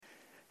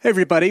Hey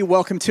everybody,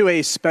 welcome to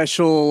a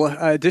special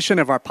edition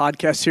of our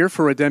podcast here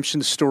for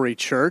Redemption Story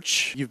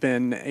Church. You've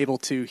been able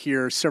to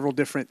hear several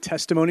different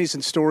testimonies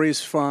and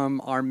stories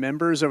from our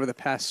members over the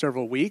past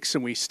several weeks,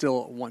 and we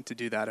still want to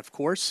do that, of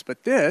course.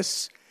 But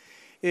this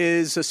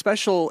is a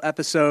special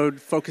episode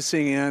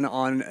focusing in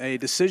on a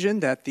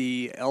decision that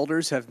the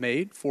elders have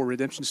made for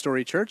Redemption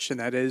Story Church, and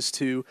that is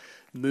to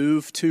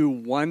move to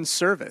one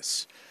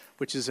service,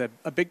 which is a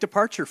big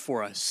departure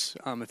for us.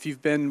 If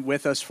you've been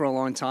with us for a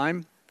long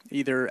time,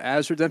 either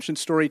as Redemption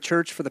Story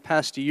Church for the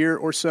past year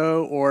or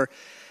so, or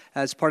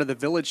as part of the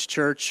Village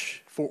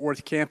Church Fort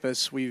Worth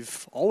campus,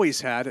 we've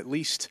always had at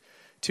least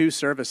two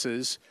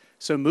services.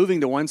 So moving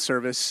to one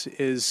service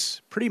is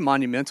pretty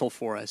monumental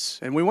for us.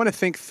 And we want to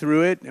think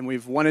through it, and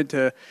we've wanted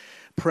to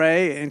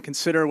pray and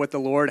consider what the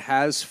Lord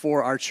has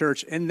for our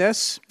church in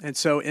this. And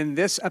so in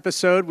this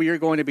episode, we are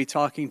going to be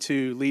talking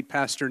to lead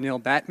pastor Neal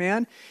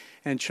Batman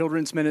and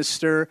children's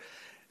minister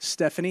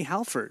Stephanie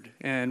Halford.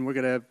 And we're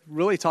going to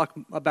really talk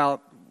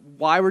about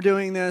why we're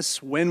doing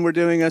this, when we're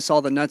doing this,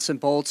 all the nuts and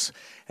bolts,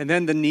 and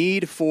then the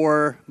need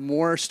for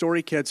more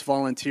Story Kids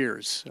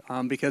volunteers.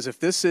 Because if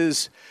this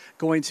is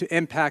going to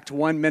impact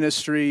one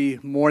ministry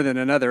more than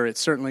another,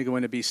 it's certainly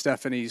going to be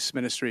Stephanie's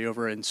ministry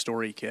over in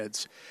Story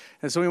Kids.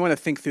 And so we want to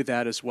think through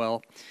that as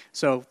well.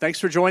 So thanks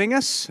for joining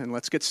us, and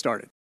let's get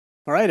started.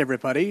 All right,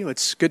 everybody,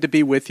 it's good to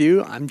be with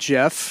you. I'm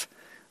Jeff,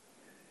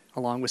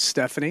 along with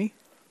Stephanie.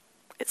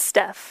 It's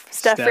Steph.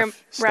 Steph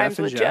rhymes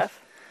with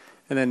Jeff.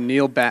 And then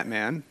Neal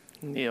Batman.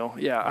 Neal.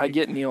 Yeah, I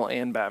get Neal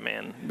and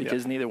Batman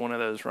because neither one of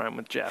those rhyme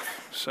with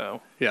Jeff. So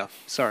yeah,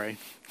 sorry.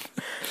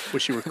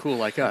 Wish you were cool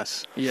like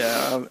us.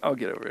 Yeah, I'll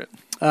get over it.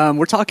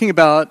 We're talking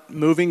about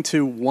moving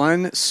to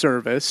one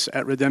service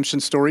at Redemption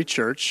Story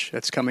Church.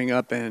 That's coming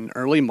up in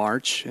early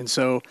March. And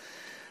so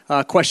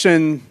a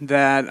question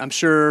that I'm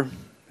sure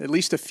at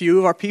least a few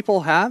of our people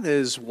have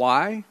is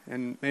why,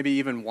 and maybe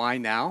even why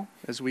now,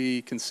 as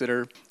we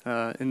consider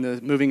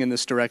moving in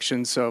this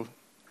direction. So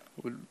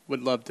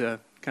would love to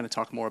kind of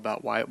talk more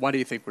about why do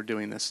you think we're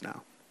doing this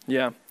now?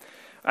 Yeah.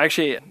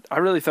 Actually, I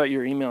really thought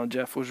your email,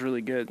 Jeff, was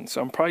really good. And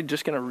so I'm probably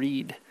just going to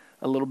read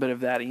a little bit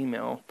of that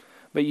email.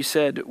 But you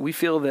said, we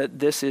feel that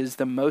this is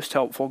the most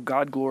helpful,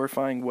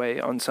 God-glorifying way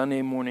on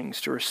Sunday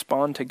mornings to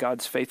respond to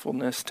God's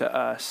faithfulness to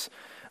us,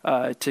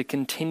 to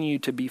continue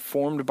to be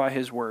formed by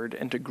His Word,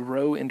 and to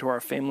grow into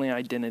our family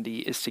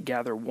identity is to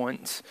gather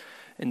once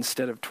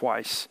instead of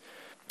twice.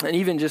 And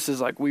even just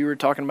as like we were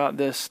talking about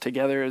this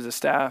together as a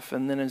staff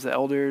and then as the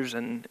elders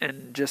and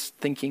just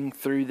thinking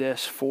through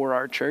this for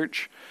our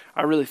church,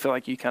 I really feel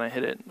like you kind of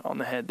hit it on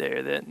the head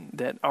there,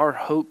 that our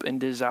hope and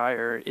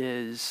desire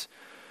is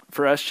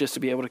for us just to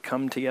be able to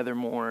come together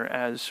more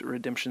as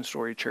Redemption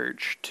Story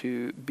Church,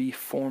 to be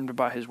formed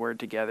by His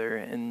Word together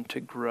and to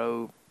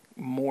grow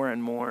more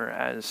and more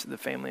as the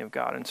family of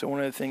God. And so one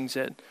of the things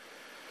that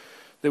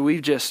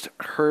we've just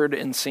heard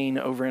and seen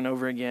over and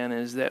over again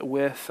is that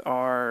with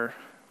our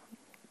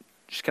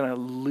just kind of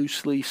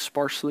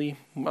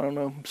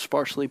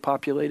sparsely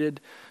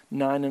populated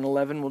 9 and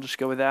 11, we'll just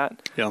go with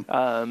that. Yeah.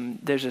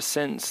 There's a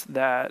sense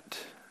that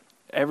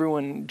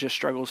everyone just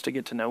struggles to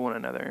get to know one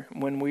another.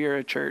 When we are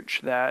a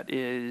church that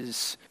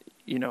is,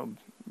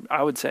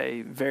 I would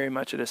say very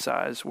much at a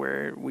size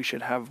where we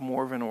should have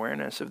more of an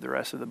awareness of the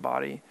rest of the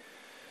body,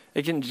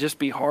 it can just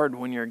be hard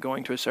when you're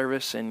going to a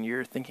service and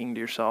you're thinking to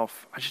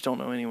yourself, I just don't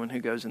know anyone who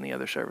goes in the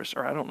other service,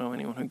 or I don't know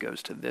anyone who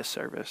goes to this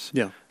service.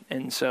 Yeah.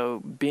 And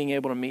so being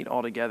able to meet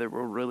all together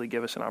will really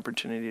give us an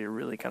opportunity to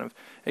really kind of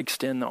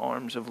extend the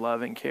arms of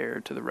love and care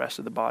to the rest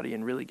of the body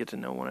and really get to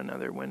know one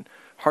another when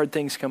hard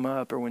things come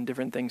up or when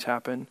different things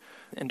happen,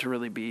 and to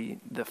really be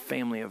the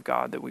family of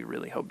God that we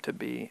really hope to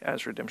be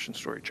as Redemption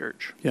Story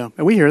Church. Yeah,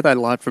 and we hear that a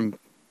lot from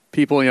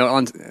people,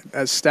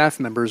 as staff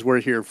members, we're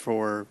here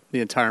for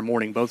the entire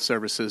morning, both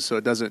services, so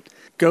it doesn't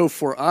go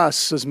for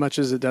us as much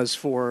as it does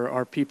for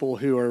our people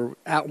who are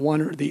at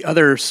one or the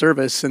other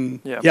service. And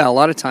a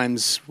lot of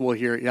times we'll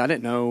hear, I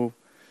didn't know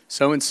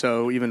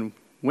so-and-so even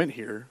went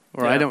here,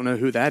 or I don't know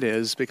who that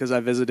is because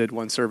I visited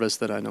one service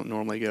that I don't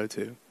normally go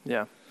to.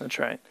 Yeah, that's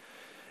right.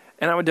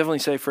 And I would definitely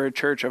say for a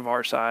church of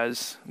our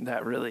size,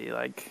 that really,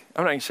 I'm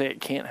not going to say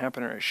it can't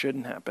happen or it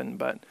shouldn't happen,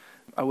 but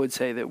I would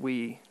say that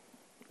we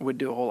would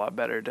do a whole lot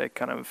better to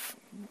kind of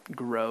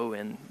grow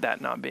in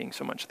that not being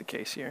so much the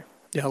case here.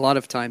 Yeah, a lot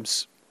of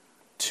times,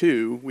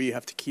 too, we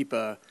have to keep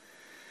a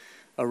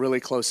really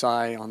close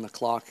eye on the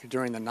clock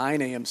during the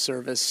 9 a.m.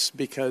 service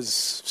because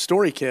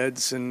Story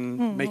Kids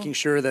and making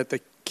sure that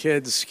the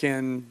kids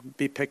can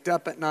be picked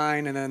up at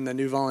 9 and then the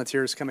new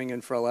volunteers coming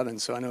in for 11.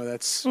 So I know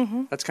that's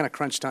kind of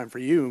crunch time for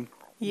you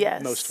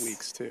most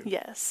weeks, too.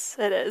 Yes,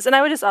 it is. And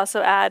I would just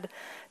also add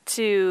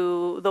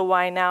to the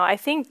why now. I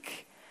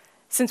think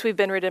since we've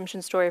been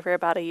Redemption Story for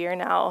about a year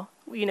now,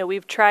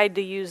 we've tried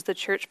to use the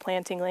church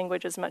planting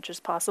language as much as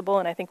possible,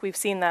 and I think we've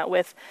seen that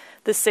with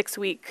the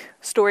 6-week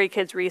Story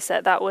Kids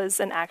reset. That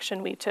was an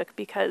action we took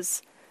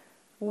because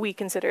we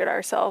considered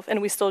ourselves,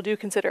 and we still do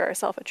consider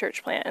ourselves, a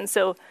church plant. And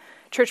so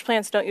church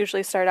plants don't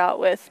usually start out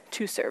with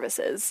 2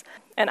 services.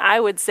 And I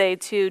would say,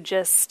 too,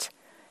 just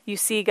you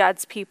see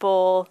God's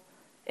people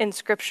in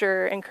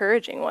Scripture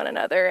encouraging one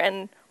another,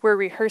 and we're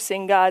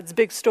rehearsing God's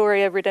big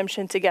story of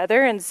redemption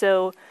together. And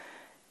so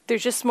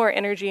there's just more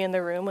energy in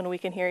the room when we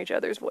can hear each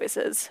other's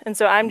voices. And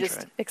so I'm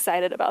just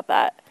excited about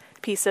that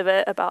piece of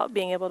it, about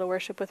being able to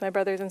worship with my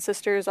brothers and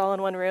sisters all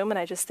in one room. And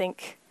I just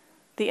think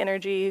the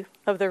energy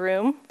of the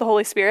room, the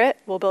Holy Spirit,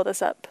 will build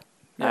us up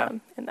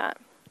in that.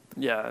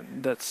 Yeah,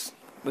 that's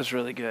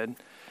really good.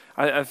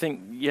 I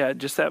think,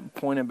 just that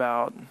point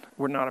about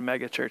we're not a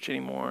mega church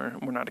anymore.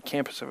 We're not a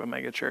campus of a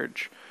mega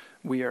church.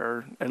 We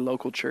are a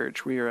local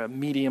church. We are a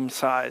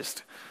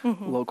medium-sized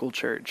local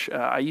church.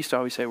 I used to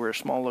always say we're a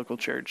small local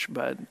church,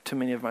 but to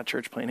many of my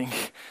church planning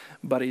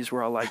buddies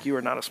were all like, you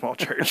are not a small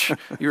church.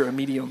 You're a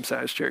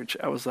medium-sized church.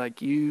 I was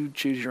like, you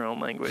choose your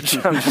own language.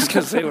 I'm just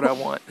going to say what I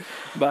want.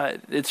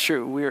 But it's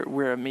true.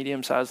 We're a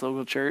medium-sized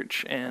local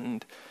church,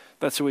 and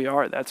that's who we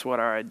are. That's what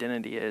our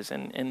identity is.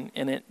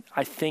 And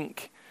I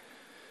think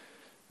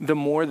the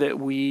more that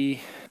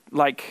we,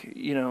 I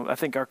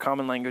think our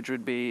common language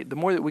would be the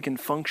more that we can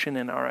function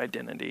in our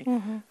identity.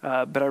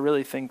 But I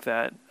really think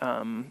that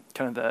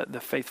kind of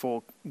the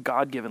faithful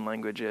God-given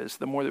language is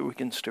the more that we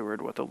can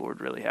steward what the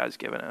Lord really has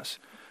given us.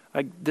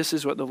 Like, this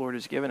is what the Lord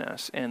has given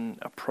us, and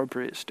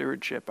appropriate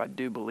stewardship, I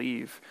do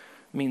believe,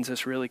 means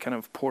us really kind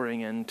of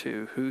pouring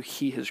into who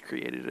He has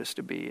created us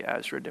to be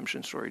as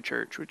Redemption Story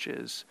Church, which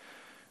is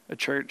a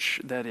church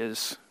that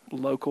is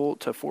local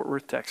to Fort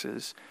Worth,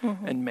 Texas,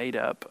 and made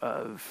up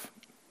of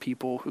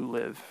people who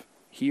live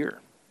here.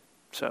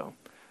 So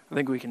I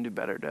think we can do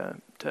better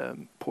to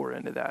pour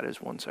into that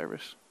as one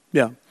service.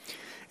 Yeah.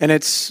 And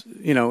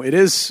it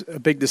is a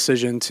big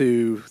decision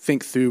to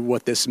think through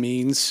what this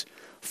means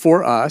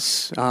for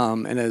us.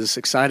 And as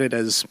excited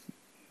as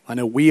I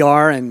know we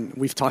are, and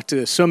we've talked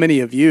to so many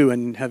of you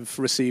and have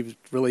received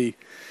really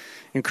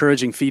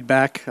encouraging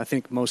feedback. I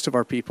think most of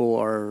our people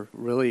are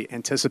really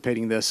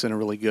anticipating this in a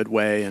really good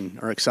way and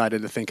are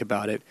excited to think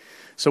about it.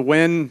 So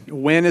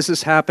when is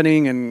this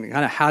happening, and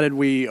kind of how did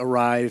we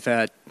arrive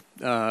at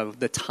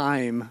the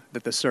time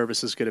that the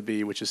service is going to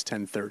be, which is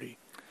 10:30?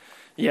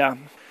 Yeah.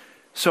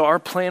 So our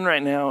plan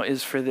right now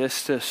is for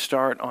this to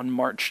start on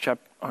March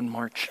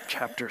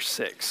chapter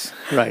 6.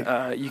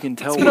 Right. You can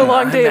tell it's been a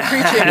long day of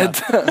preaching.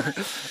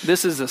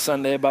 This is a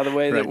Sunday, by the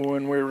way, that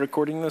when we're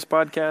recording this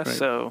podcast. Right.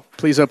 So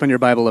please open your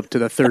Bible up to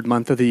the third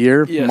month of the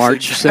year, yes,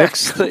 March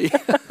exactly.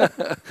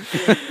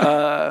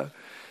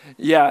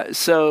 6th.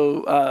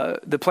 So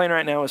the plan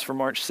right now is for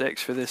March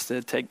 6th for this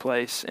to take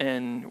place.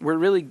 And we're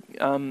really,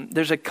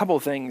 there's a couple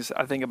of things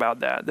I think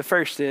about that. The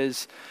first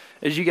is,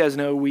 as you guys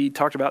know, we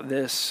talked about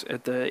this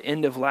at the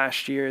end of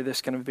last year,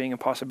 this kind of being a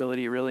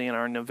possibility really in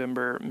our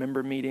November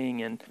member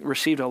meeting, and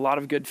received a lot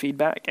of good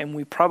feedback. And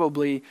we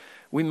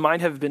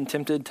might have been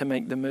tempted to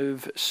make the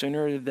move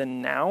sooner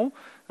than now.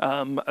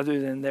 Other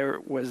than there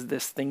was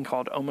this thing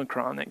called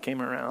Omicron that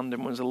came around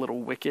and was a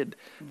little wicked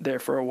there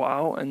for a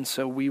while. And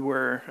so we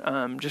were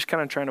just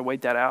kind of trying to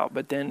wait that out.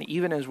 But then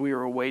even as we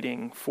were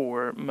waiting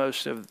for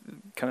most of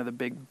kind of the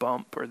big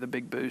bump or the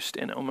big boost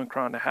in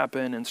Omicron to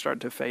happen and start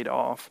to fade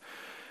off,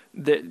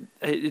 that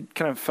it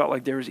kind of felt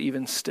like there was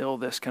even still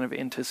this kind of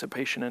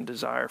anticipation and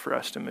desire for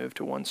us to move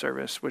to one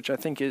service, which I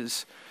think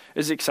is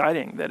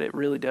exciting, that it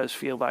really does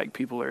feel like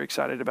people are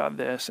excited about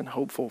this and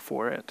hopeful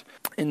for it.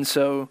 And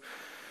so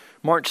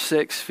March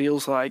 6th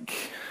feels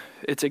like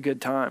it's a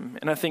good time.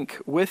 And I think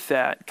with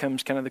that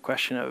comes kind of the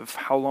question of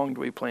how long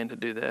do we plan to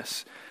do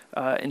this?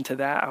 And to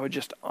that, I would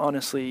just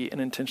honestly and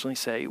intentionally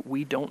say,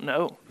 we don't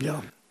know.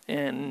 Yeah.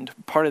 And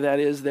part of that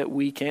is that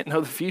we can't know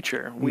the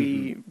future.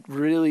 We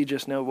really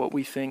just know what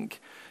we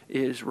think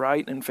is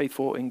right and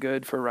faithful and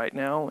good for right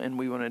now, and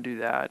we want to do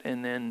that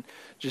and then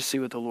just see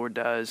what the Lord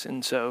does.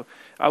 And so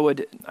I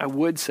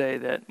would say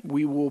that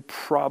we will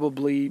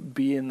probably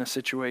be in the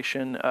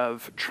situation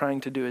of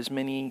trying to do as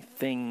many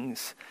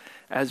things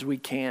as we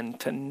can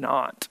to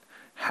not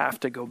have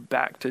to go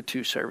back to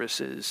 2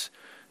 services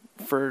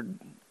for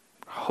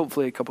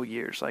hopefully a couple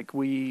years. Like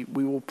we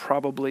will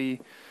probably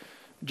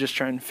just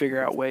try and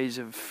figure out ways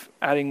of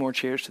adding more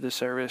chairs to the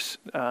service,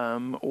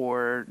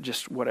 or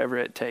just whatever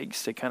it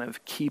takes to kind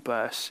of keep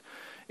us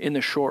in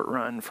the short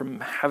run from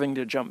having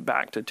to jump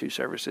back to 2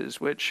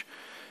 services, which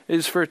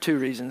is for 2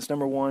 reasons.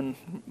 Number one,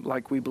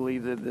 like we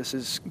believe that this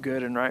is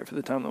good and right for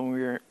the time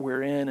that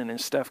we're in, and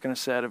as Steph kind of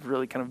said, of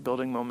really kind of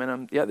building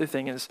momentum. The other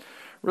thing is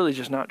really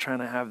just not trying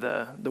to have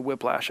the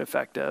whiplash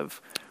effect of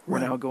we're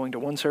now going to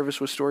one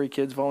service with Story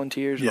Kids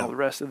volunteers and all the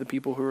rest of the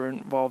people who are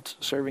involved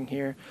serving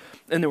here,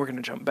 and then we're going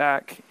to jump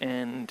back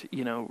and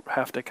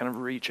have to kind of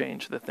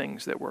rechange the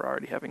things that we're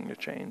already having to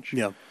change.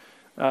 Yeah.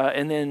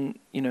 And then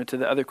to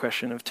the other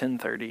question of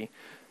 10:30,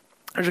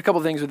 there's a couple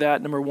of things with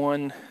that. Number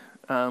one,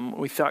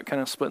 we thought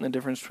kind of splitting the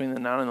difference between the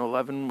 9 and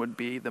 11 would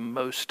be the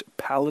most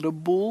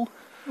palatable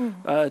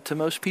to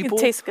most people.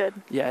 It tastes good.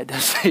 Yeah, it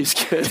does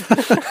taste good.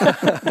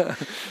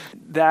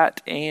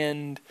 That,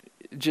 and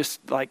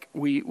just like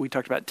we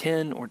talked about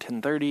 10 or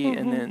 10:30,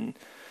 and then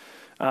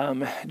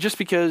Just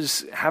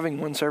because having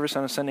one service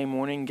on a Sunday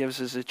morning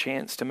gives us a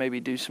chance to maybe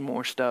do some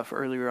more stuff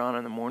earlier on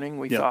in the morning.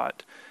 We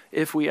thought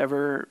if we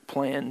ever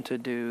plan to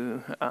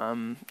do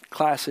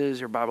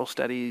classes or Bible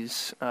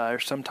studies or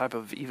some type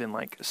of even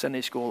like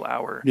Sunday school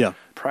hour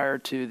prior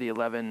to the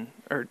 11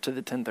 or to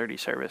the 10:30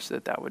 service,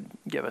 that would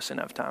give us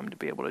enough time to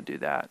be able to do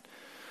that.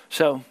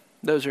 So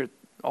those are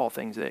all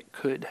things that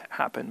could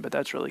happen, but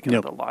that's really kind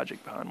of the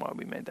logic behind why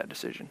we made that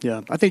decision.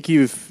 Yeah, I think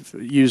you've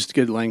used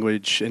good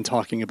language in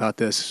talking about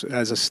this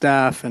as a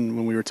staff, and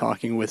when we were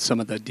talking with some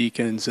of the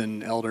deacons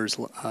and elders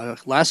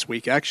last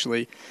week,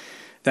 actually,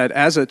 that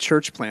as a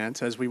church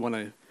plant, as we want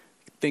to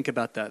think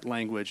about that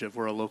language of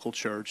we're a local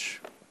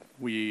church,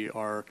 we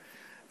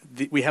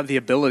have the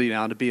ability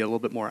now to be a little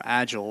bit more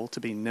agile, to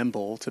be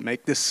nimble, to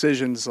make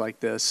decisions like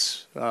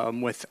this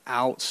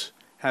without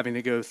having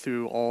to go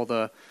through all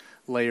the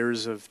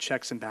layers of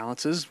checks and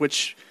balances,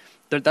 which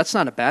that's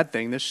not a bad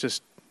thing. That's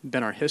just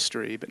been our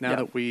history. But now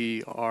that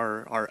we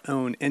are our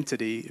own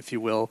entity, if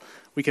you will,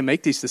 we can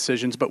make these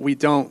decisions, but we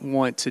don't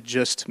want to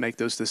just make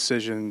those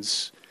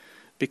decisions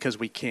because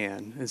we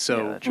can. And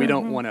so we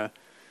don't want to,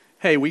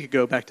 hey, we could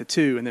go back to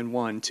 2 and then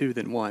 1, 2,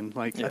 then 1.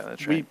 Like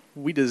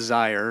we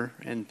desire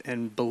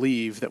and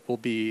believe that we'll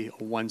be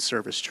a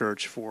one-service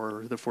church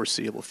for the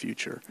foreseeable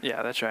future.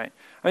 Yeah, that's right.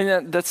 I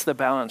mean, that's the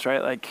balance,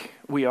 right? Like,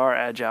 we are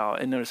agile.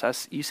 And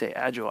notice you say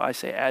agile, I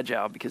say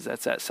agile because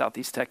that's that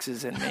Southeast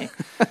Texas in me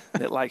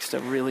that likes to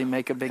really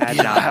make a big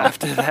deal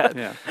after that,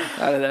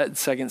 out of that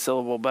second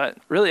syllable. But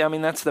really, I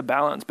mean, that's the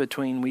balance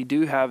between we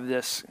do have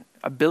this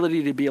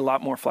ability to be a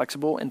lot more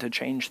flexible and to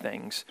change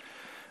things.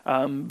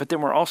 But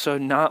then we're also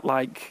not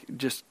like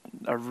just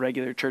a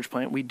regular church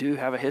plant. We do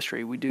have a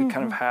history. We do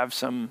kind of have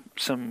some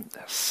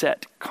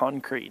set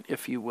concrete,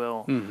 if you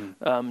will,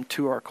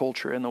 to our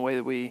culture and the way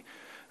that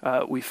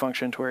we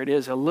function to where it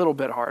is a little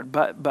bit hard.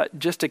 But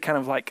just to kind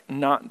of like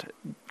not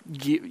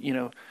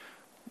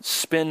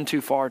spin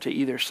too far to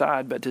either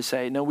side, but to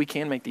say, no, we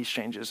can make these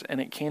changes and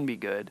it can be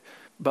good,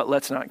 but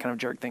let's not kind of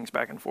jerk things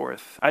back and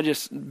forth.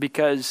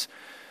 Because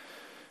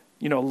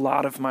a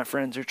lot of my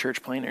friends are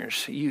church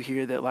planners. You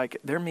hear that like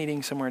they're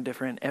meeting somewhere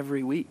different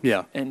every week.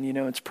 Yeah. And,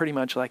 it's pretty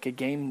much like a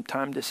game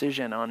time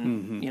decision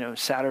on,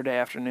 Saturday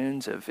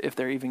afternoons if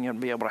they're even going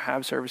to be able to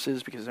have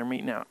services because they're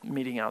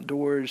meeting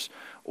outdoors,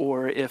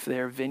 or if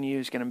their venue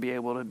is going to be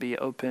able to be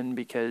open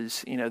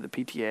because, the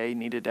PTA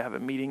needed to have a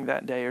meeting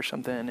that day or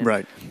something.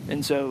 And,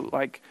 and so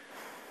like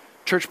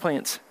church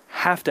plants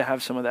have to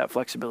have some of that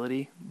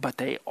flexibility, but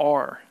they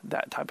are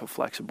that type of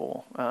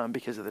flexible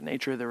because of the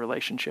nature of the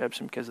relationships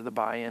and because of the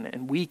buy-in.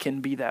 And we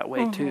can be that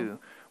way too,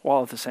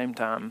 while at the same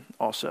time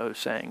also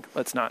saying,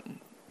 let's not,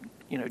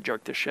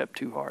 jerk the ship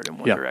too hard in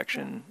one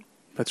direction.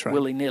 That's right.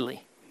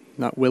 Willy-nilly.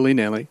 Not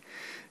willy-nilly.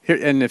 Here,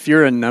 and if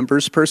you're a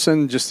numbers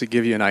person, just to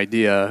give you an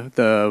idea,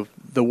 the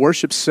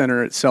worship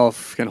center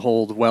itself can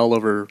hold well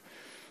over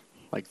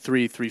like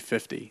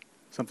 350,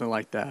 something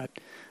like that.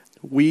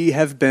 We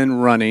have been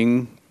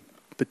running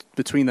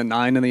between the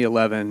 9 and the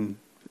 11,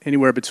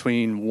 anywhere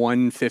between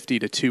 150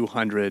 to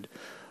 200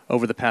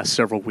 over the past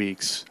several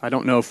weeks. I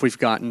don't know if we've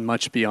gotten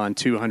much beyond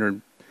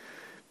 200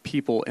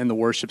 people in the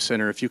worship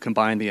center if you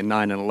combine the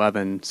 9 and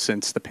 11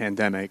 since the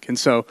pandemic. And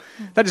so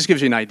that just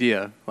gives you an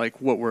idea, like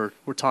what we're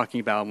talking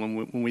about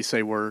when we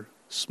say we're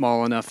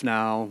small enough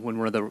now, when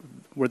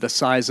we're the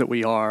size that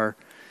we are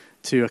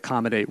to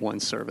accommodate one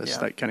service.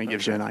 That kind of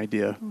gives you an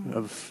idea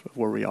of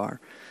where we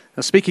are.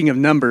 Now, speaking of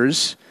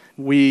numbers,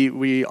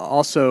 we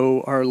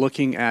also are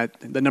looking at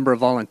the number of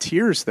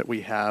volunteers that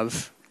we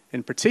have,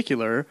 in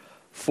particular,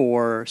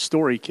 for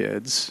Story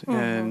Kids.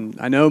 And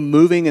I know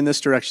moving in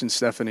this direction,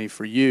 Stephanie,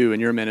 for you and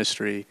your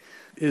ministry,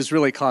 is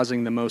really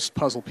causing the most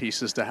puzzle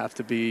pieces to have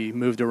to be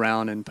moved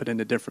around and put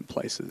into different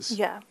places.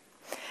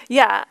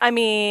 Yeah, I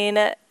mean,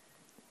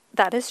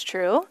 that is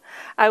true.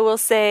 I will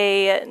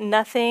say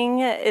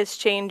nothing is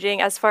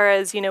changing as far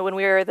as, when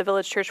we were at the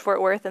Village Church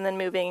Fort Worth and then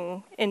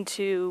moving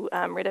into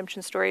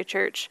Redemption Story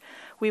Church,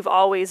 we've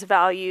always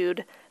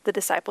valued the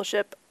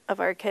discipleship of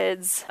our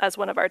kids as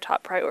one of our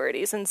top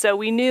priorities. And so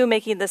we knew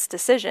making this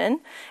decision,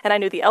 and I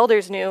knew the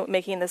elders knew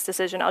making this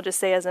decision. I'll just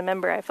say as a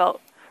member, I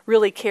felt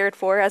really cared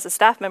for. As a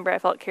staff member, I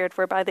felt cared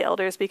for by the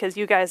elders because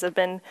you guys have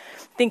been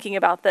thinking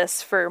about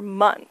this for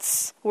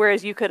months,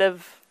 whereas you could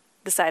have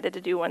decided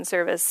to do one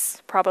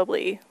service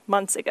probably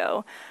months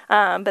ago.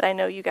 But I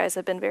know you guys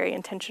have been very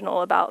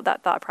intentional about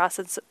that thought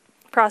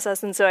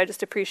process, and so I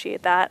just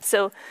appreciate that.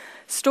 So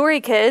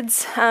Story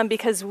Kids,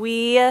 because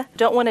we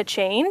don't want to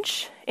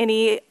change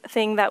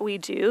anything that we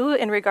do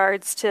in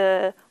regards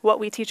to what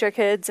we teach our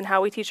kids and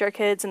how we teach our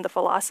kids and the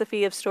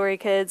philosophy of Story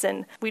Kids,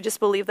 and we just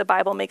believe the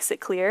Bible makes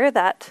it clear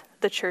that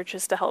the church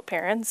is to help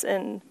parents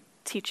in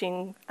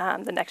teaching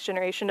the next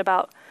generation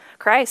about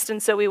Christ,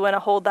 and so we want to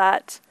hold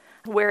that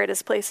where it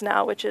is placed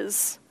now, which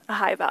is a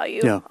high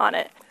value on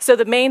it. So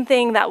the main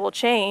thing that will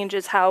change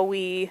is how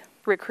we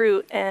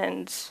recruit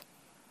and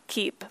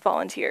keep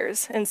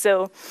volunteers. And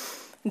so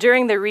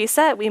During the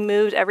reset, we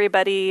moved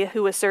everybody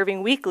who was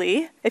serving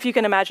weekly. If you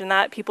can imagine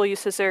that, people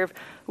used to serve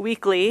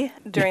weekly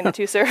during the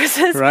two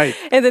services. Right.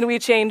 And then we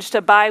changed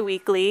to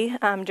bi-weekly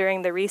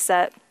during the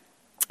reset.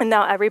 And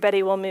now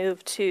everybody will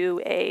move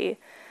to a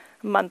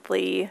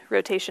monthly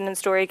rotation in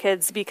Story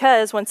Kids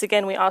because, once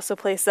again, we also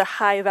place a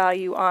high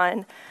value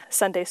on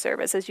Sunday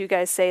service. As you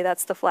guys say,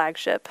 that's the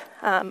flagship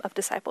of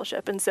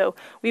discipleship. And so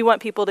we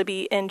want people to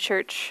be in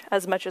church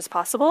as much as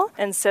possible.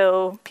 And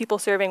so people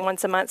serving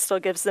once a month still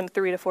gives them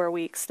 3 to 4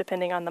 weeks,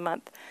 depending on the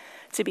month,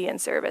 to be in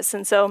service.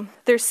 And so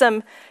there's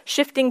some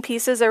shifting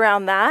pieces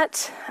around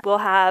that. We'll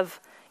have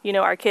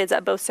our kids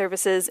at both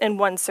services in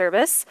one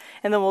service,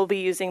 and then we'll be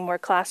using more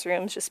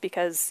classrooms just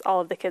because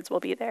all of the kids will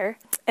be there.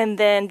 And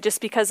then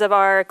just because of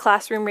our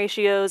classroom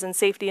ratios and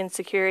safety and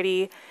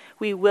security,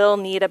 we will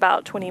need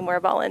about 20 more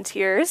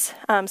volunteers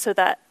so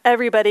that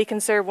everybody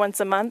can serve once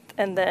a month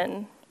and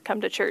then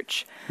come to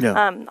church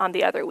on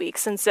the other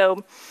weeks. And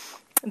so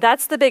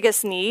that's the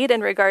biggest need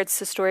in regards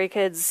to Story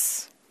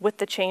Kids with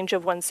the change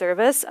of one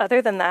service.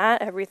 Other than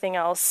that, everything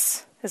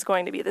else is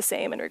going to be the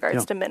same in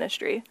regards to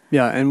ministry.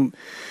 Yeah, and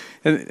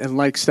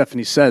like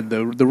Stephanie said,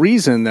 the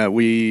reason that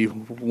we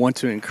want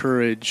to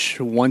encourage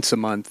once a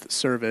month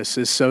service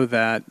is so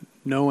that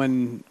no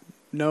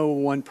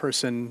one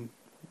person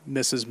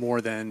misses more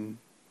than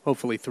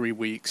hopefully 3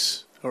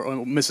 weeks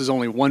or misses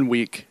only 1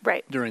 week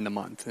during the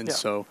month. And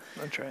so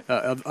that's right.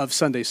 Of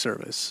Sunday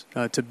service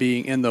to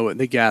being in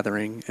the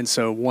gathering. And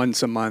so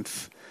once a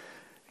month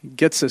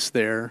gets us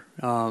there.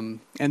 And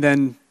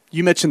then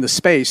you mentioned the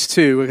space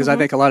too, because I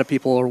think a lot of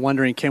people are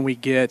wondering, can we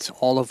get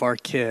all of our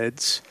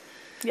kids?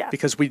 Yeah.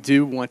 Because we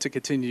do want to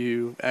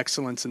continue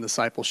excellence in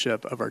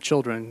discipleship of our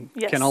children.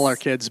 Yes. Can all our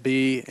kids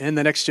be in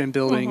the Next Gen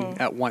building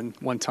at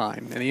one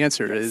time? And the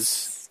answer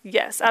is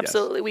yes,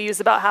 absolutely. Yes. We use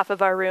about half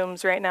of our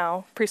rooms right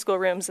now, preschool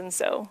rooms, and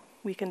so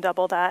we can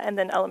double that. And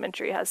then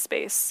elementary has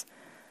space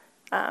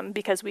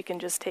because we can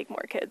just take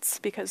more kids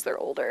because they're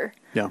older.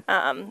 Yeah.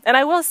 And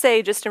I will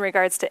say, just in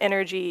regards to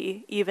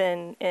energy,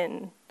 even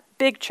in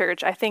big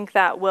church, I think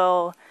that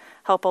will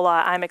help a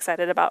lot. I'm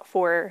excited about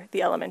for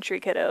the elementary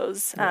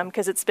kiddos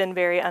because it's been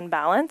very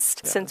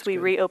unbalanced since we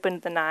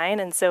reopened the 9.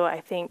 And so I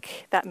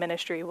think that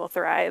ministry will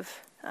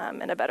thrive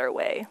in a better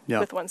way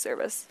with one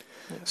service.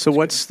 Yeah, so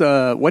what's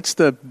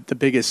the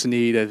biggest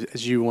need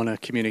as you want to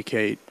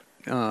communicate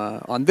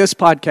on this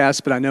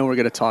podcast, but I know we're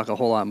going to talk a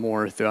whole lot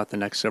more throughout the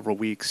next several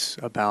weeks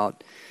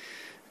about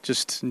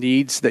just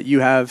needs that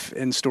you have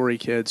in Story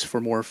Kids for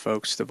more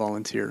folks to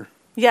volunteer?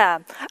 Yeah.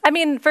 I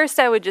mean, first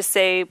I would just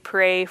say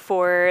pray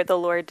for the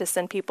Lord to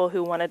send people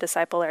who want to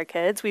disciple our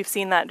kids. We've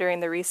seen that during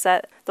the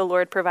reset. The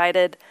Lord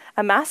provided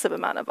a massive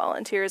amount of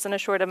volunteers in a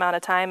short amount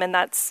of time, and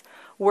that's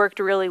worked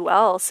really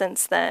well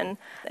since then.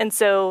 And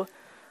so,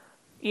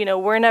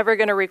 we're never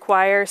going to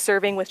require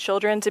serving with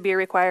children to be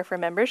required for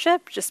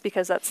membership just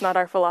because that's not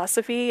our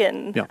philosophy,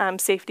 and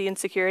safety and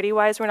security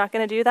wise, we're not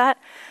going to do that.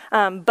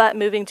 But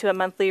moving to a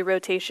monthly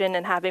rotation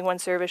and having one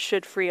service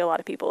should free a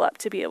lot of people up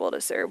to be able to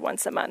serve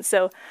once a month.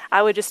 So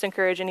I would just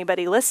encourage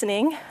anybody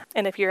listening,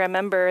 and if you're a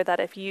member, that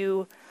if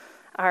you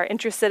are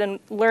interested in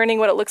learning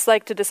what it looks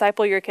like to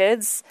disciple your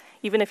kids,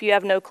 even if you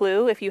have no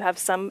clue, if you have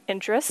some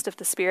interest, if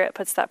the Spirit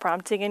puts that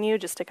prompting in you,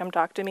 just to come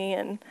talk to me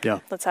and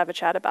let's have a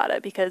chat about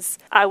it, because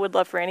I would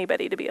love for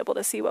anybody to be able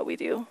to see what we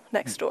do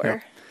next door. Yeah.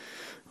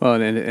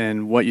 Well,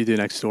 and what you do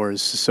next door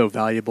is so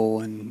valuable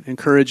and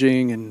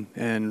encouraging,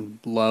 and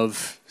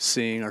love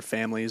seeing our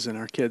families and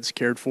our kids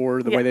cared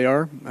for the way they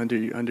are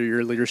under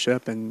your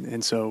leadership.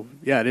 And so,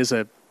 it is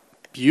a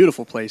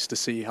beautiful place to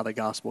see how the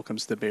gospel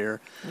comes to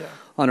bear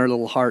on our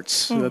little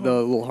hearts, the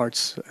little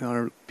hearts,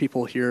 our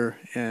people here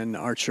in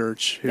our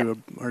church who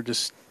are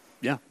just,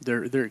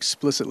 they're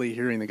explicitly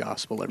hearing the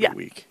gospel every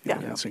week.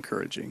 And it's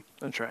encouraging.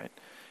 That's right.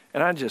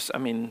 And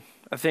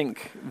I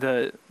think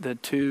the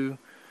two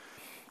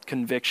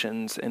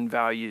convictions and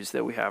values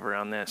that we have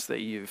around this that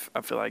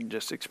I feel like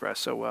just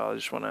expressed so well, I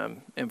just want to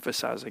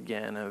emphasize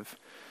again of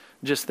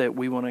just that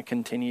we want to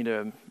continue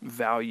to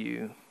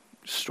value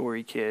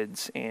Story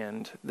Kids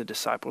and the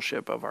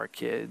discipleship of our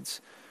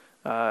kids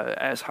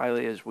as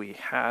highly as we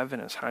have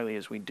and as highly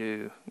as we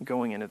do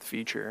going into the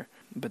future.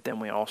 But then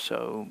we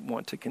also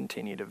want to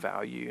continue to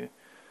value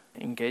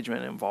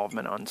engagement and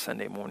involvement on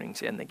Sunday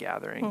mornings in the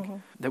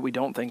gathering. That we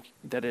don't think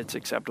that it's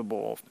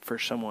acceptable for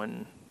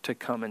someone to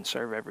come and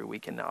serve every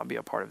week and not be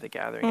a part of the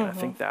gathering. And I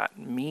think that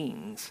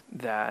means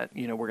that,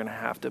 we're going to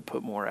have to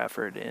put more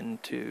effort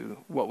into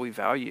what we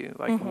value.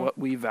 Like what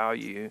we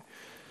value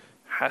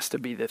has to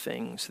be the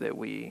things that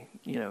we,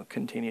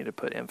 continue to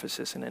put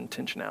emphasis and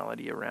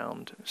intentionality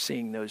around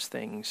seeing those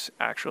things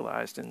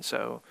actualized. And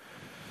so,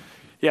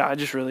 I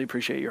just really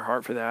appreciate your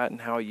heart for that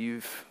and how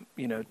you've,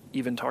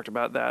 even talked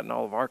about that in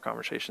all of our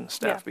conversations,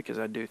 Steph, because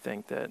I do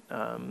think that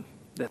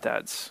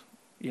that's,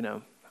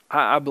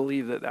 I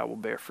believe that will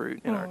bear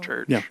fruit in our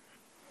church. Yeah,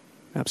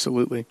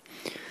 absolutely.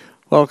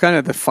 Well, kind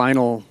of the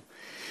final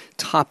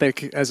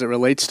topic as it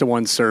relates to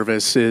one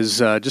service is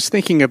just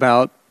thinking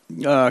about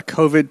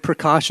COVID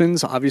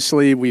precautions.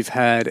 Obviously, we've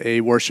had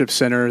a worship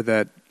center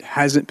that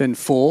hasn't been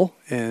full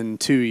in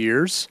 2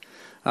 years.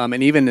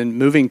 And even in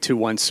moving to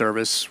one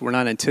service, we're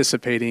not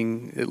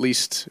anticipating, at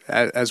least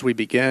as we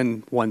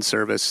begin one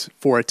service,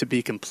 for it to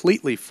be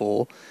completely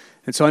full.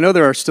 And so I know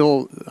there are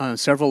still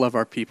several of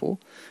our people,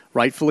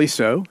 rightfully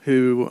so,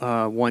 who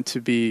want to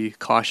be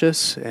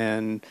cautious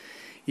and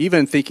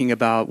even thinking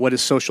about what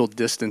does social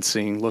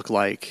distancing look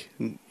like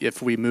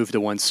if we move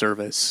to one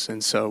service.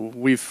 And so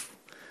we've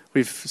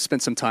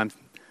spent some time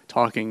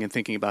talking and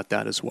thinking about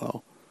that as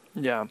well.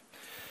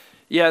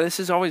 Yeah, this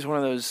is always one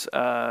of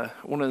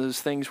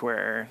those things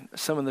where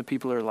some of the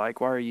people are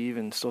like, why are you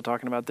even still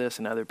talking about this?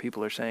 And other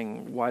people are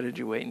saying, why did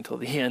you wait until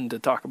the end to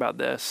talk about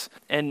this?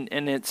 And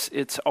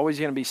it's always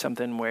going to be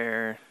something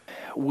where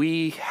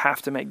we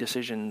have to make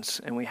decisions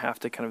and we have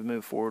to kind of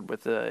move forward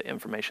with the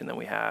information that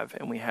we have,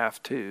 and we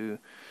have to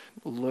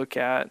look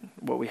at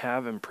what we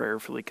have and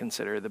prayerfully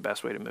consider the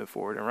best way to move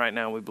forward. And right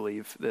now we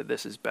believe that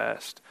this is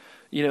best.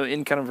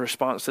 In kind of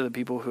response to the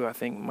people who I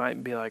think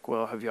might be like,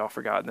 well, have y'all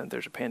forgotten that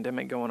there's a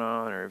pandemic going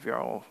on, or have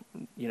y'all,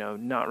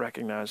 not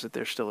recognized that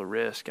there's still a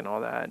risk and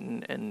all that?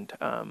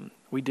 And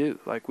we do.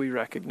 Like, we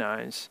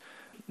recognize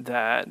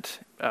that,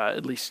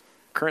 at least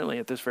currently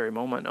at this very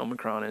moment,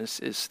 Omicron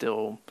is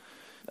still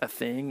a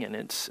thing, and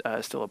it's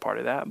still a part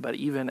of that. But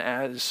even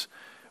as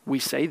we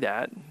say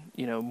that,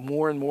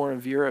 more and more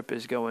of Europe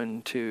is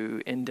going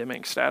to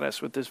endemic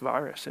status with this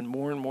virus, and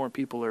more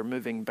people are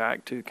moving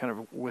back to kind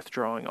of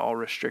withdrawing all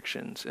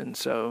restrictions. And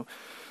so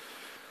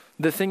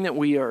the thing that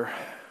we are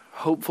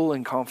hopeful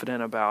and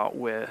confident about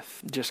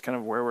with just kind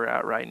of where we're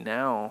at right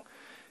now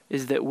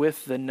is that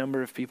with the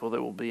number of people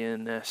that will be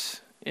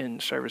in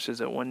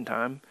services at one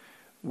time,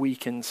 we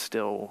can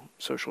still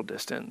social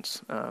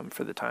distance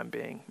for the time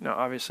being. Now,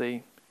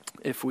 obviously,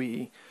 if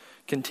we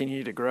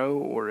continue to grow,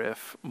 or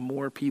if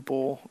more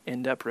people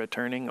end up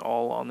returning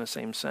all on the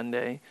same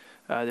Sunday,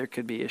 there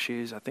could be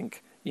issues. I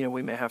think,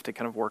 we may have to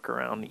kind of work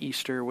around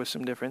Easter with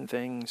some different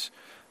things.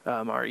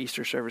 Our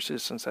Easter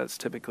services, since that's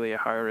typically a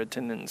higher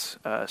attendance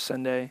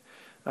Sunday.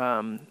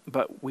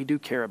 But we do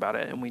care about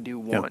it, and we do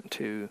want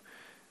to,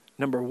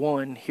 number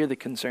one, hear the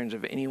concerns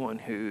of anyone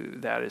who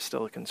that is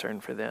still a concern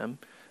for them.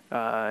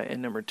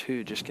 And number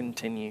two, just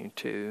continue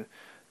to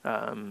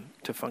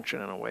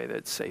function in a way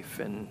that's safe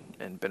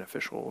and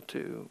beneficial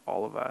to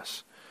all of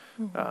us.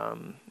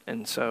 Mm-hmm.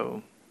 And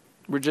so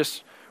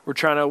we're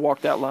trying to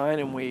walk that line,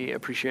 and we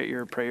appreciate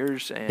your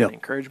prayers and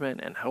encouragement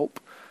and help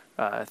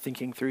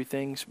thinking through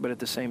things. But at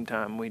the same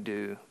time, we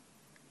do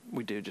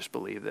just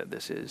believe that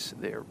this is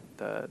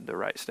the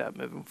right step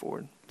moving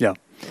forward. Yeah.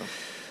 So.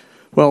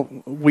 Well,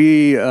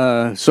 we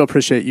so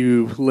appreciate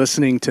you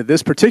listening to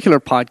this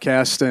particular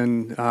podcast,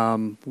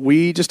 and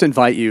we just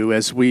invite you,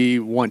 as we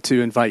want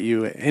to invite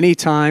you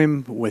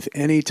anytime with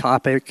any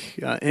topic,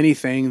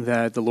 anything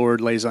that the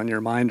Lord lays on your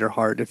mind or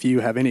heart. If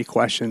you have any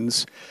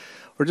questions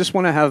or just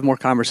want to have more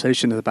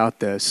conversations about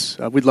this,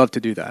 we'd love to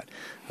do that.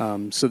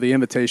 So the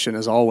invitation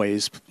is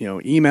always,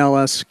 email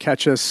us,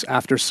 catch us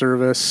after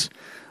service.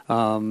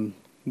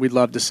 We'd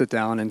love to sit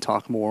down and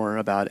talk more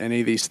about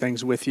any of these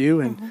things with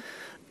you. And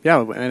yeah,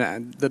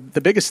 and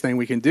the biggest thing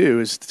we can do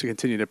is to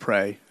continue to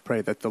pray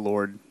that the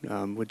Lord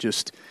would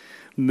just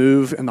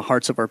move in the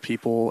hearts of our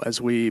people as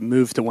we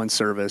move to one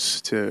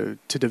service to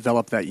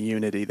develop that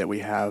unity that we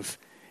have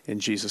in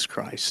Jesus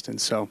Christ.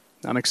 And so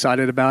I'm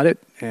excited about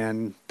it,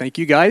 and thank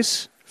you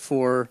guys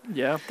for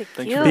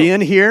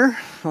being here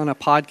on a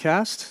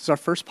podcast. It's our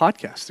first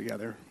podcast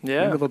together.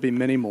 Yeah. Maybe there'll be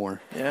many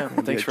more. Yeah,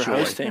 thanks for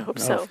hosting. I hope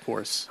so. Of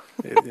course.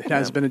 It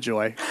has been a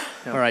joy.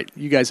 All right,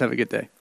 you guys have a good day.